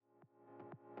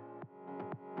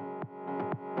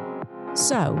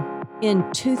So,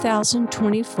 in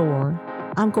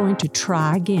 2024, I'm going to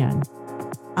try again.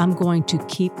 I'm going to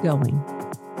keep going.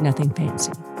 Nothing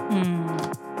fancy.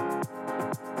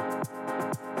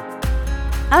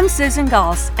 I'm Susan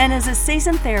Goss, and as a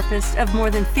seasoned therapist of more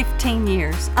than 15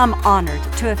 years, I'm honored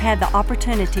to have had the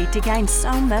opportunity to gain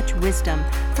so much wisdom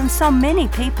from so many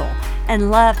people and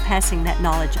love passing that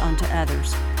knowledge on to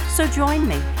others. So join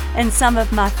me and some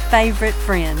of my favorite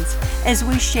friends as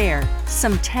we share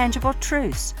some tangible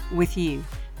truths with you.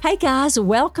 Hey guys,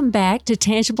 welcome back to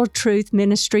Tangible Truth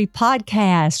Ministry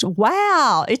Podcast.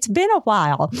 Wow, it's been a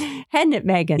while, hasn't it,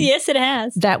 Megan? Yes, it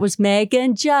has. That was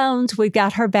Megan Jones. We've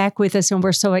got her back with us and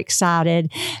we're so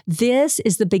excited. This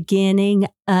is the beginning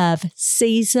of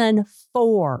season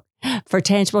 4 for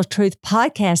Tangible Truth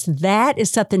Podcast. That is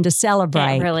something to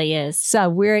celebrate. It really is. So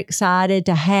we're excited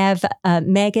to have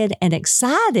Megan and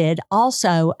excited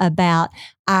also about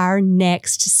our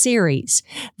next series.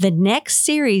 The next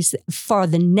series for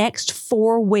the next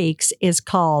 4 weeks is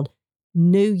called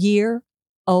New Year,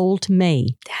 Old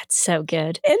Me. That's so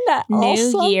good. Isn't that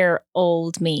awesome? New Year,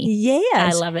 Old Me.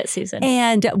 Yes. I love it, Susan.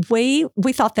 And we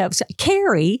thought that was,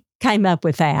 Carrie came up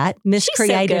with that, Miss She's so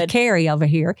Creative good. Carrie over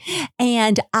here.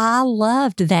 And I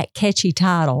loved that catchy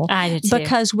title I did too.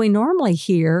 because we normally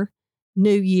hear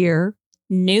New Year.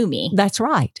 New Me. That's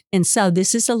right. And so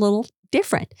this is a little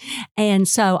different. And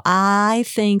so I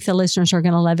think the listeners are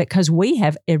going to love it because we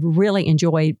have really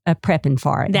enjoyed prepping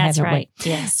for it. That's haven't right.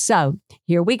 we? Yes. So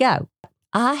here we go.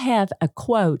 I have a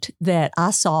quote that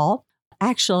I saw,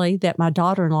 actually, that my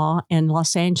daughter-in-law in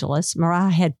Los Angeles,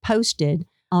 Mariah, had posted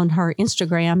on her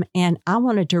Instagram. And I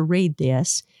wanted to read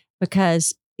this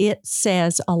because it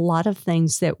says a lot of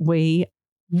things that we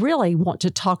really want to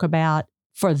talk about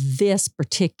for this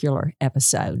particular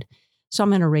episode. So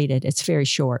I'm going to read it. It's very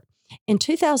short. In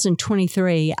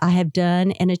 2023, I have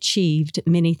done and achieved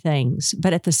many things,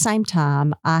 but at the same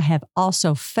time, I have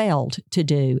also failed to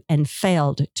do and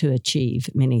failed to achieve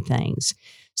many things.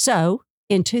 So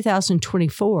in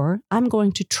 2024, I'm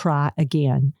going to try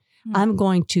again. I'm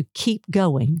going to keep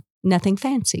going. Nothing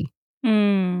fancy.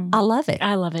 I love it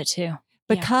I love it too.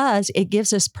 because it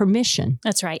gives us permission.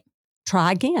 That's right.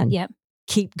 Try again. Yep.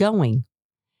 Keep going.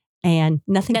 And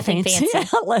nothing fancy.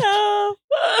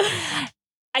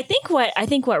 I think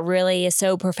what really is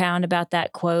so profound about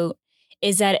that quote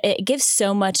is that it gives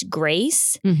so much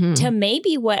grace Mhm. to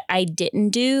maybe what I didn't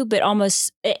do, but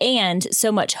almost, and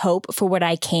so much hope for what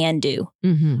I can do.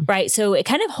 Mhm. Right. So it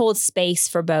kind of holds space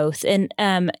for both. And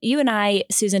you and I,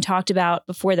 Susan, talked about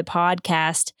before the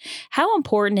podcast how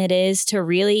important it is to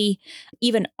really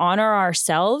even honor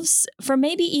ourselves for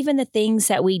maybe even the things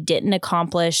that we didn't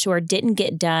accomplish or didn't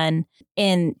get done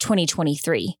in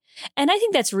 2023. And I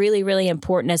think that's really, really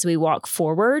important as we walk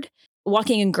forward,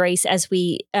 walking in grace as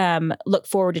we look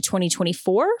forward to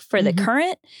 2024 for the Mhm.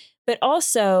 current, but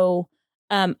also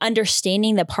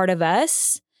understanding the part of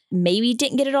us maybe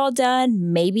didn't get it all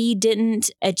done, maybe didn't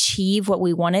achieve what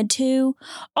we wanted to.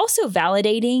 Also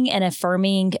validating and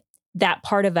affirming that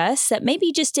part of us that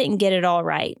maybe just didn't get it all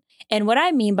right. And what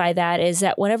I mean by that is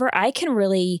that whenever I can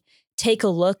really take a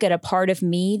look at a part of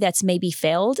me that's maybe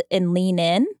failed and lean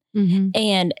in Mhm.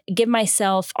 and give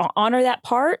myself, honor that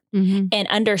part Mhm. and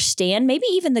understand maybe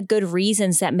even the good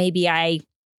reasons that maybe I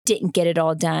didn't get it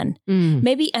all done. Mm.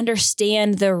 Maybe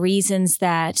understand the reasons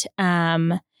that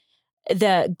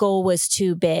the goal was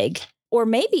too big, or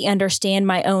maybe understand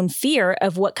my own fear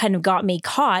of what kind of got me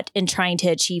caught in trying to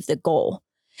achieve the goal.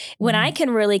 When I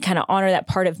can really kind of honor that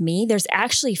part of me, there's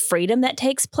actually freedom that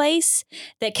takes place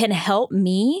that can help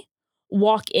me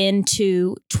walk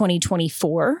into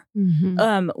 2024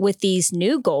 Mhm. with these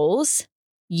new goals,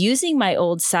 using my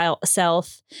old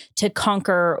self to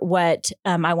conquer what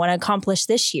I want to accomplish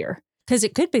this year. Because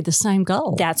it could be the same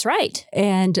goal. That's right.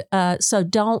 And so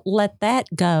don't let that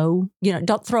go.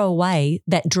 Don't throw away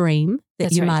that dream that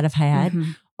That's you right. might have had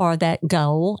Mhm. or that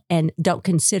goal, and don't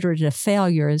consider it a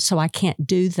failure. So I can't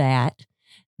do that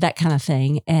kind of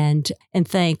thing. And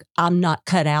think I'm not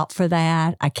cut out for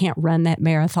that. I can't run that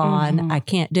marathon. Mhm. I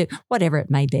can't do whatever it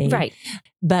may be. Right.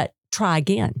 But try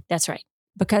again. That's right.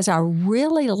 Because I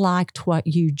really liked what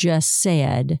you just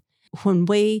said. When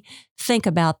we think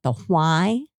about the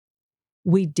why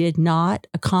we did not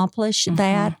accomplish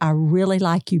that, I really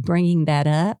like you bringing that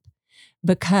up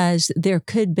because there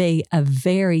could be a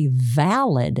very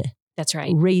valid That's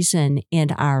right. reason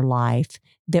in our life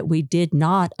that we did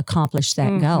not accomplish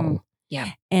that goal.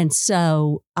 Yeah. And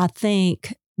so I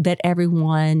think that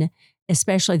everyone,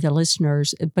 especially the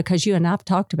listeners, because you and I've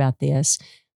talked about this,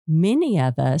 many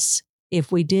of us,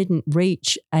 if we didn't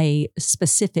reach a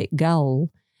specific goal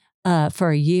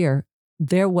for a year,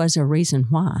 there was a reason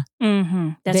why.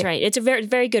 That's right. It's a very,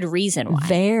 very good reason why.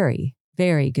 Very,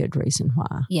 very good reason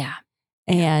why. Yeah.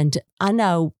 And I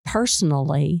know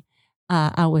personally,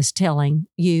 I was telling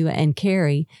you and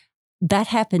Carrie, that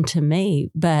happened to me,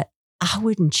 but I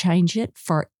wouldn't change it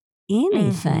for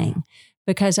anything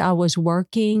because I was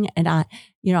working and I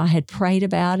had prayed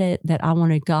about it, that I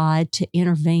wanted God to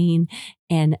intervene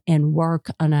and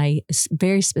work on a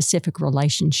very specific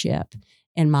relationship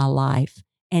in my life.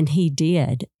 And He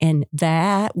did. And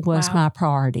that was my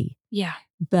priority. Yeah.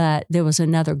 But there was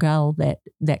another goal that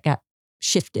got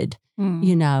shifted,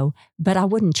 but I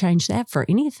wouldn't change that for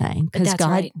anything because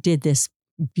God did this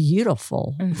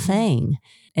beautiful thing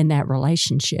in that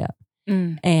relationship.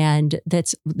 And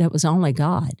that was only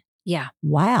God. Yeah.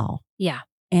 Wow. Yeah.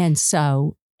 And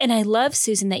so. And I love,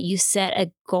 Susan, that you set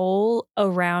a goal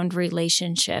around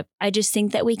relationship. I just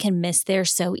think that we can miss there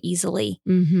so easily.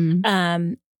 With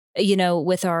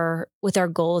our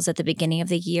goals at the beginning of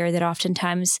the year, that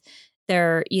oftentimes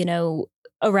they're,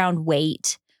 around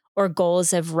weight or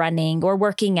goals of running or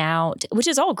working out, which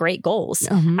is all great goals.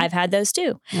 I've had those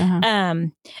too.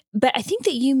 But I think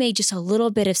that you made just a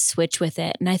little bit of switch with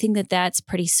it. And I think that that's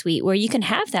pretty sweet, where you can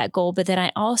have that goal. But then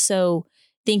I also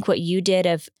think what you did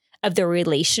of the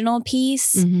relational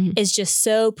piece is just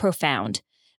so profound.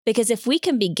 Because if we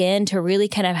can begin to really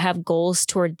kind of have goals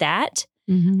toward that,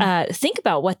 think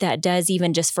about what that does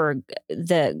even just for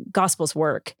the gospel's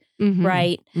work,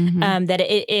 right? That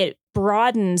it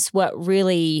broadens what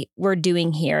really we're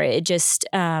doing here. It just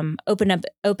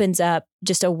opens up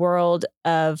just a world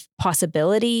of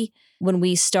possibility when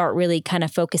we start really kind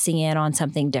of focusing in on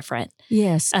something different.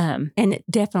 Yes. And it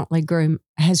definitely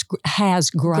has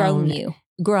grown you.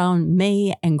 Grown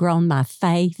me and grown my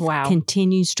faith. Wow.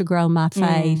 Continues to grow my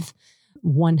faith.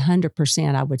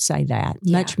 100%, I would say that.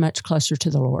 Much, much closer to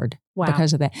the Lord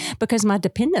because of that. Because my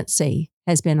dependency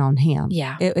has been on Him.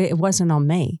 Yeah. It wasn't on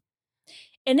me.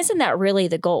 And isn't that really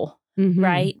the goal,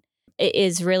 right? It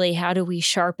is really, how do we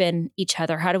sharpen each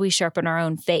other? How do we sharpen our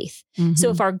own faith? So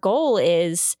if our goal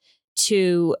is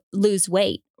to lose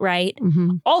weight, right?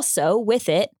 Also with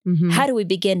it, how do we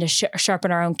begin to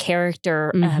sharpen our own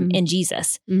character in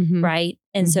Jesus, right?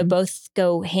 And so both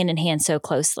go hand in hand so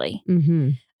closely.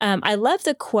 I love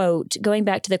the quote, going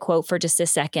back to the quote for just a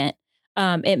second.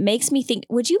 It makes me think,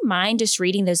 would you mind just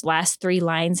reading those last 3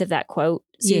 lines of that quote,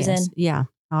 Susan? Yes. Yeah,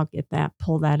 I'll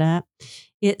pull that up.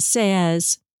 It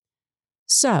says,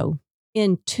 so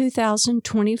in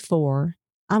 2024,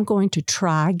 I'm going to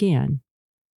try again.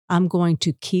 I'm going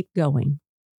to keep going.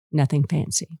 Nothing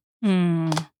fancy. I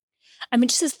mean,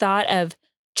 just this thought of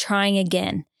trying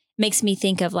again makes me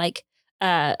think of like,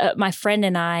 my friend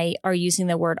and I are using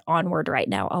the word onward right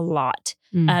now a lot.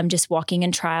 Just walking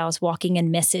in trials, walking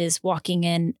in misses, walking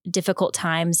in difficult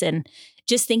times. And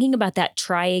just thinking about that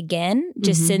try again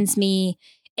just sends me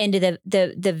into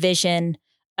the vision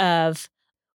of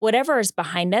whatever is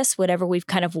behind us, whatever we've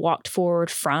kind of walked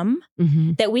forward from,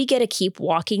 that we get to keep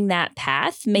walking that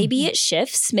path. Maybe it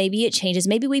shifts, maybe it changes,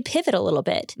 maybe we pivot a little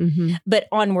bit, but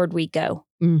onward we go,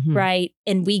 right?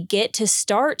 And we get to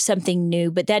start something new,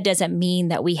 but that doesn't mean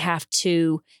that we have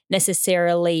to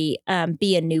necessarily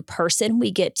be a new person.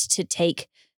 We get to take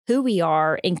who we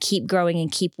are and keep growing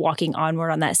and keep walking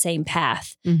onward on that same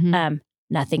path.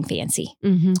 Nothing fancy.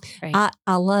 Right?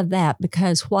 I love that,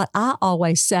 because what I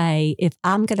always say, if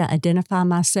I'm going to identify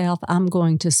myself, I'm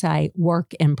going to say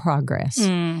work in progress.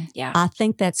 Yeah. I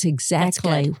think that's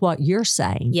exactly what you're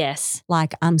saying. Yes.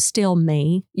 Like, I'm still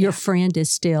me. Your friend is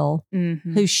still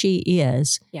who she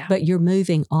is, but you're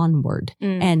moving onward.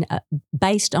 And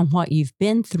based on what you've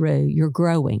been through, you're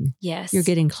growing. Yes. You're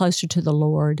getting closer to the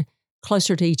Lord,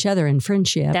 closer to each other in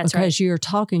friendship. That's because you're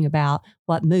talking about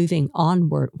what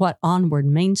onward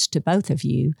means to both of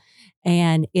you,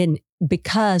 and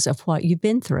because of what you've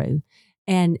been through.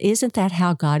 And isn't that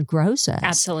how God grows us?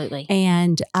 Absolutely.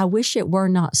 And I wish it were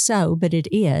not so, but it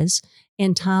is.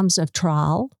 In times of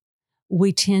trial,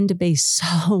 we tend to be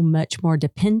so much more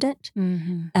dependent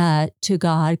to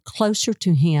God, closer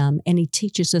to Him, and He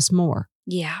teaches us more.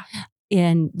 Yeah.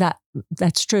 And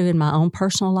that's true in my own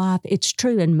personal life. It's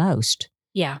true in most.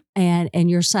 Yeah. And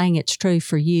you're saying it's true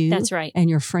for you. That's right. And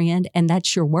your friend. And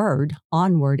that's your word,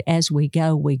 onward. As we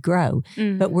go, we grow.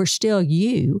 But we're still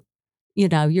you.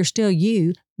 You're still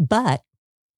you, but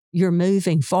you're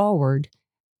moving forward,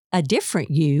 a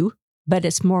different you, but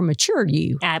it's more mature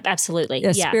you.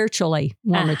 Absolutely. Spiritually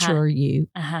more mature you.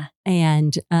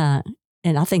 And I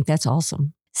think that's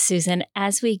awesome. Susan,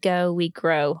 as we go, we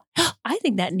grow. I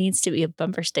think that needs to be a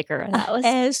bumper sticker. That was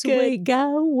as good. we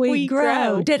go, we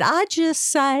grow. Did I just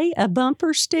say a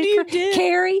bumper sticker? You did.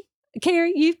 Carrie,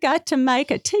 Carrie, you've got to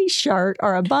make a T-shirt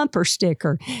or a bumper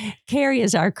sticker. Carrie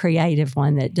is our creative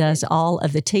one that does all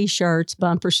of the T-shirts,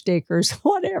 bumper stickers,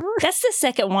 whatever. That's the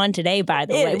second one today, by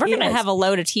the way. We're going to is. have a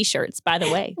load of T-shirts, by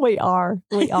the way. We are.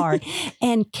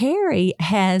 And Carrie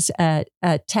has a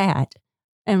tat.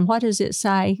 And what does it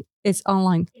say? It's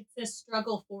online. It says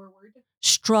struggle forward.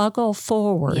 Struggle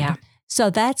forward. Yeah. So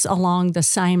that's along the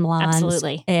same lines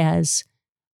Absolutely. as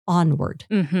onward.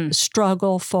 Mm-hmm.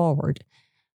 Struggle forward.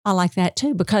 I like that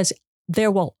too, because there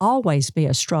will always be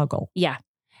a struggle. Yeah.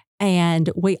 And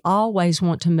we always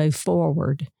want to move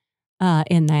forward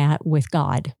in that with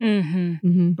God.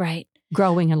 Mm-hmm. Right.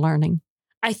 Growing and learning.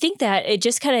 I think that it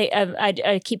just kind of,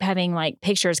 I keep having like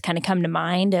pictures kind of come to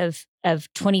mind of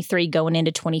 23 going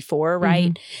into 24,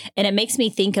 right? And it makes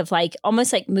me think of like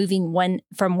almost like moving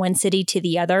from one city to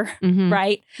the other,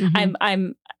 right?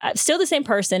 I'm still the same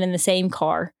person in the same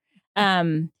car,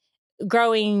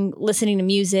 growing, listening to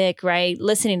music, right?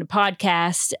 Listening to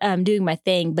podcasts, doing my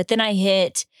thing. But then I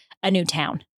hit a new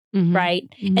town. Right.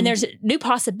 And there's new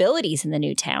possibilities in the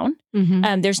new town.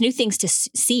 There's new things to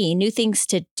see, new things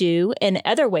to do, and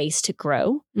other ways to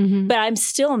grow. But I'm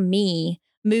still me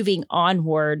moving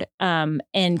onward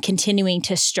and continuing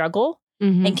to struggle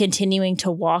and continuing to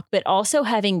walk, but also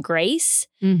having grace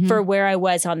for where I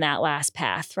was on that last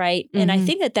path. Right. And I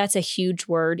think that that's a huge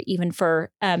word, even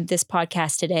for this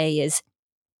podcast today, is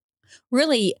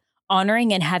really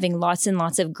honoring and having lots and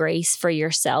lots of grace for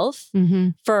yourself,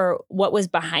 for what was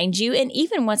behind you and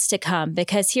even what's to come.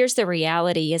 Because here's the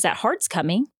reality is that hard's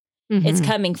coming. It's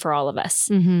coming for all of us,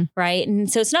 right? And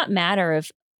so it's not a matter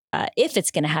of if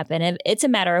it's going to happen. It's a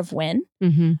matter of when,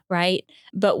 right?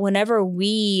 But whenever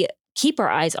we keep our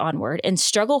eyes onward and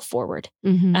struggle forward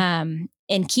and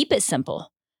keep it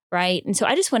simple, right? And so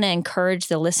I just want to encourage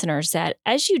the listeners that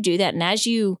as you do that and as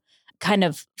you kind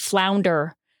of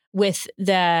flounder with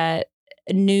the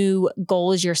new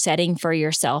goals you're setting for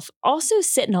yourself, also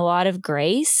sit in a lot of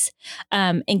grace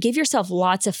and give yourself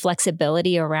lots of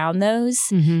flexibility around those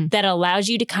that allows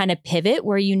you to kind of pivot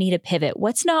where you need to pivot.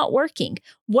 What's not working?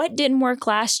 What didn't work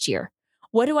last year?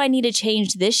 What do I need to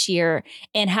change this year?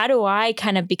 And how do I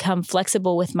kind of become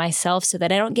flexible with myself so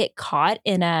that I don't get caught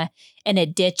in a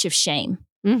ditch of shame?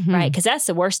 Right. Because that's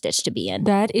the worst ditch to be in.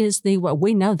 That is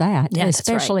we know that, Yeah,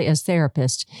 especially as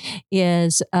therapists,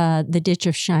 is the ditch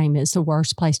of shame is the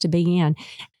worst place to be in.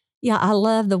 Yeah, I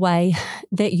love the way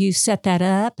that you set that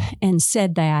up and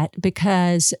said that,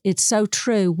 because it's so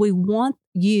true. We want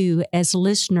you as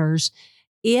listeners,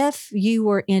 if you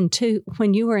were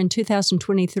when you were in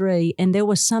 2023 and there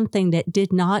was something that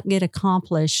did not get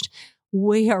accomplished,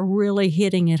 we are really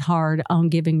hitting it hard on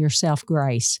giving yourself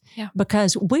grace. Yeah.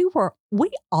 Because we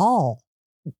all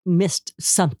missed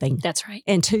something. That's right.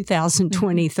 In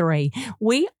 2023.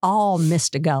 We all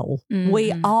missed a goal.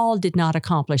 We all did not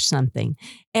accomplish something.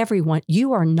 Everyone,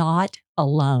 you are not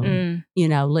alone.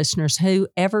 Listeners,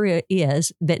 whoever it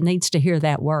is that needs to hear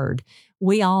that word,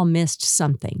 we all missed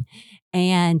something.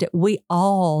 And we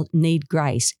all need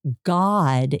grace.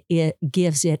 God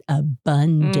gives it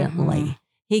abundantly.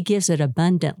 He gives it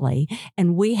abundantly,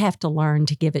 and we have to learn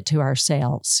to give it to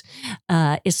ourselves.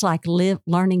 It's like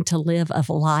learning to live a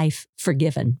life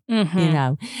forgiven,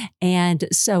 And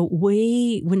so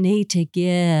we need to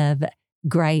give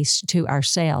grace to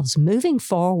ourselves moving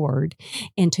forward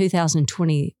in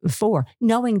 2024,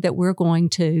 knowing that we're going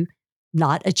to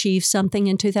not achieve something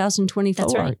in 2024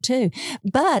 That's right. too,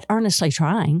 but earnestly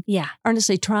trying. Yeah.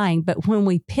 Earnestly trying. But when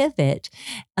we pivot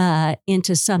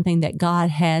into something that God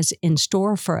has in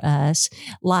store for us,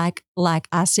 like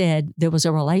I said, there was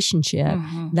a relationship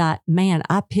that, man,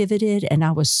 I pivoted and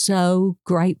I was so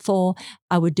grateful.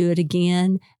 I would do it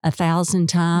again 1,000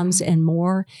 times and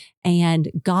more. And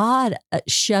God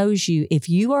shows you, if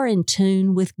you are in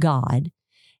tune with God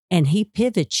and He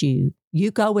pivots you, you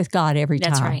go with God every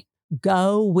time. That's right.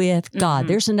 Go with God.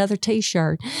 There's another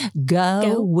T-shirt.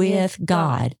 Go with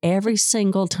God every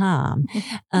single time,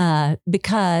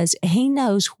 because He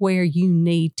knows where you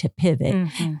need to pivot.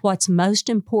 What's most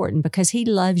important, because He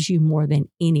loves you more than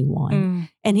anyone,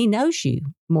 and He knows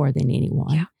you more than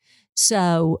anyone. Yeah.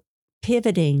 So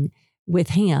pivoting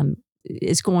with Him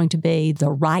is going to be the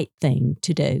right thing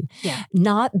to do. Yeah.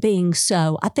 Not being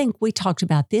so, I think we talked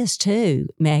about this too,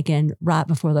 Megan, right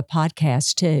before the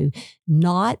podcast too.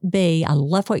 I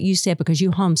love what you said, because you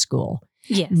homeschool.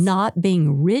 Yes. Not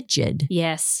being rigid.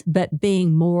 Yes. But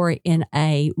being more in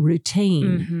a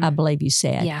routine, I believe you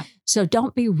said. Yeah. So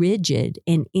don't be rigid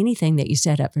in anything that you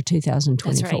set up for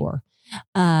 2024.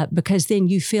 Because then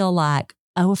you feel like,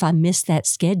 oh, if I miss that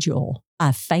schedule,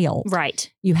 I failed.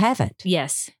 Right. You haven't.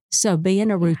 Yes. So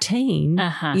being a routine,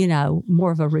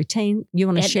 more of a routine. You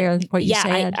want to share what you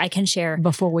said? I can share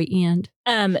before we end.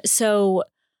 So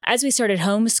as we started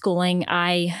homeschooling,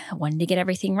 I wanted to get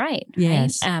everything right.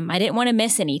 Yes. Right? I didn't want to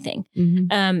miss anything.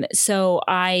 Mm-hmm. So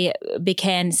I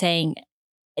began saying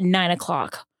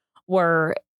 9:00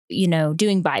 we're,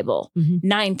 doing Bible.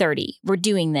 9:30 we're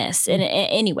doing this. And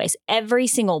anyways, every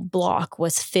single block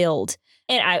was filled.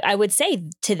 And I would say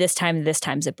to this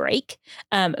time's a break.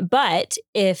 But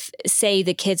if, say,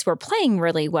 the kids were playing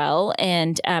really well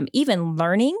and even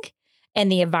learning and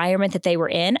the environment that they were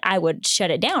in, I would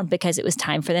shut it down because it was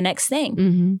time for the next thing.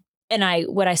 Mm-hmm. And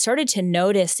what I started to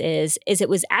notice is it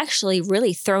was actually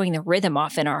really throwing the rhythm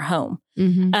off in our home.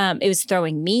 Mm-hmm. It was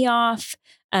throwing me off.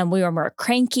 We were more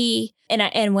cranky.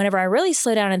 And whenever I really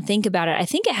slow down and think about it, I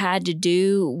think it had to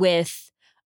do with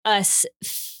us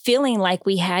feeling like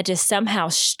we had to somehow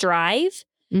strive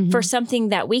for something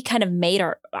that we kind of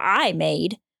I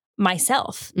made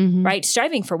myself, right?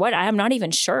 Striving for what? I'm not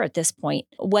even sure at this point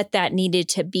what that needed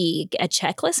to be. A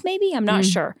checklist, maybe? I'm not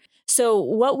sure. So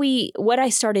what I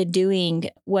started doing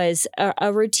was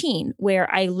a routine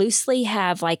where I loosely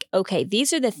have okay,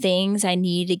 these are the things I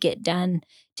need to get done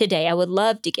today. I would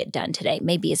love to get done today,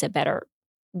 maybe is a better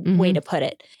way to put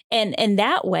it. And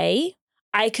that way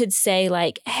I could say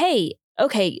hey,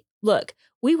 okay, look,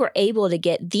 we were able to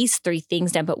get these 3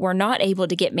 things done, but we're not able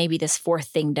to get maybe this 4th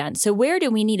thing done. So where do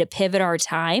we need to pivot our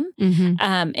time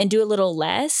and do a little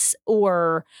less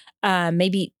or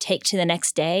maybe take to the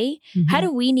next day? How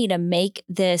do we need to make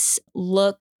this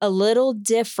look a little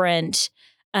different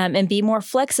and be more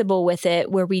flexible with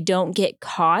it where we don't get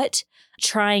caught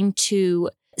trying to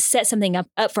set something up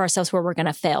for ourselves where we're going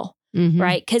to fail?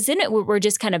 Right? Because then we're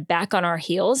just kind of back on our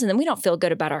heels and then we don't feel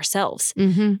good about ourselves.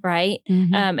 Right?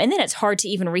 And then it's hard to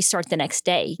even restart the next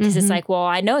day because it's well,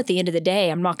 I know at the end of the day,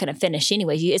 I'm not going to finish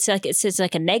anyway. It's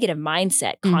like a negative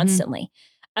mindset constantly.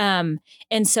 And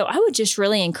so I would just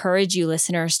really encourage you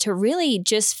listeners to really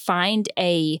just find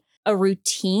a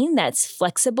routine that's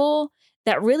flexible,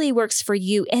 that really works for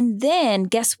you. And then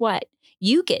guess what?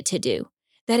 You get to do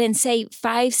that in, say,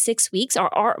 5-6 weeks,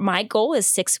 my goal is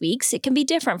 6 weeks. It can be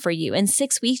different for you. In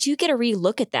 6 weeks, you get to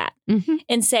relook at that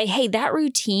and say, hey, that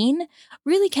routine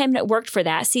really worked for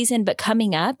that season, but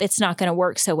coming up, it's not going to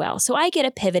work so well. So I get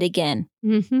to pivot again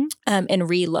and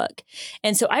relook.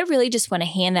 And so I really just want to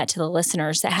hand that to the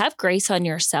listeners that have grace on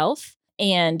yourself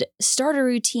and start a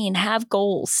routine, have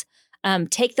goals,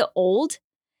 take the old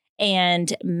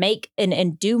and make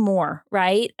and do more,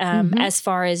 right? As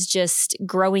far as just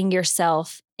growing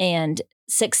yourself and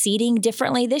succeeding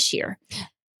differently this year.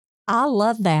 I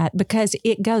love that because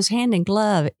it goes hand in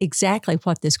glove exactly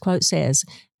what this quote says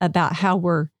about how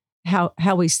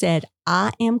we said,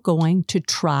 I am going to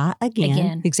try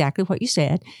again, exactly what you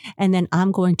said, and then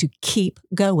I'm going to keep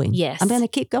going. Yes. I'm going to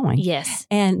keep going. Yes.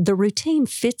 And the routine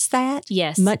fits that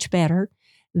much better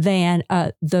than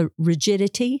the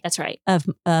rigidity that's right of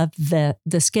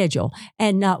the schedule.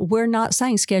 And we're not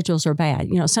saying schedules are bad.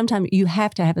 Sometimes you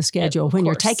have to have a schedule when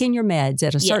you're taking your meds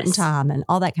at a certain time and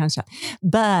all that kind of stuff.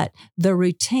 But the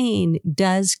routine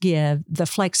does give the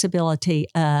flexibility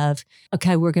of,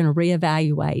 okay, we're going to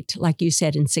reevaluate, like you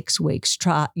said, in 6 weeks.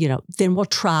 Then we'll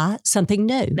try something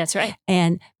new. That's right.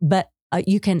 But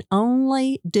you can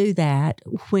only do that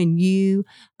when you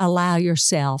allow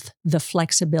yourself the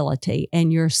flexibility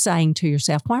and you're saying to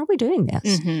yourself, why are we doing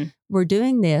this? We're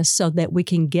doing this so that we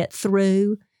can get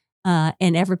through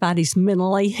and everybody's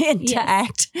mentally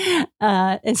intact.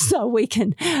 And so we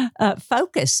can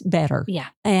focus better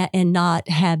and not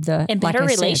have and better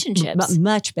relationships.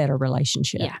 Much better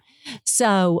relationship. Yeah.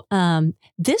 So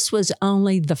this was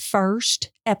only the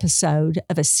first episode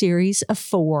of a series of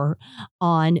 4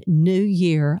 on New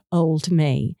Year, Old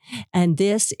Me. And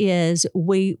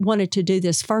we wanted to do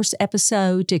this first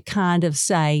episode to kind of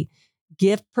say,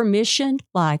 give permission,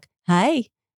 like, hey,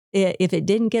 if it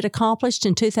didn't get accomplished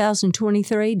in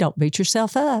 2023, don't beat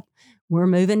yourself up. We're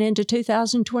moving into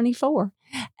 2024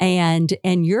 and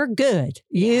you're good.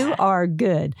 You are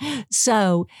good.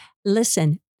 So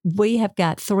listen, we have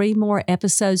got 3 more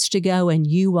episodes to go and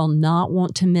you will not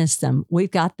want to miss them.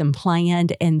 We've got them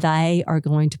planned and they are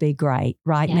going to be great.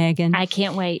 Right, Megan? I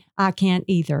can't wait. I can't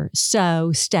either.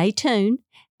 So stay tuned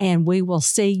and we will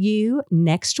see you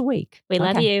next week. We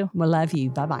love you. We love you.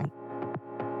 Bye-bye.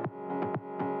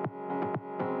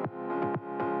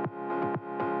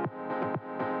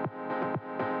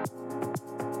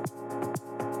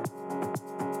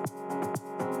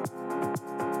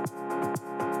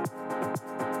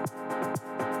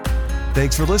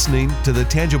 Thanks for listening to the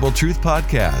Tangible Truth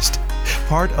Podcast,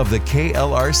 part of the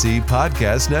KLRC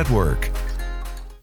Podcast Network.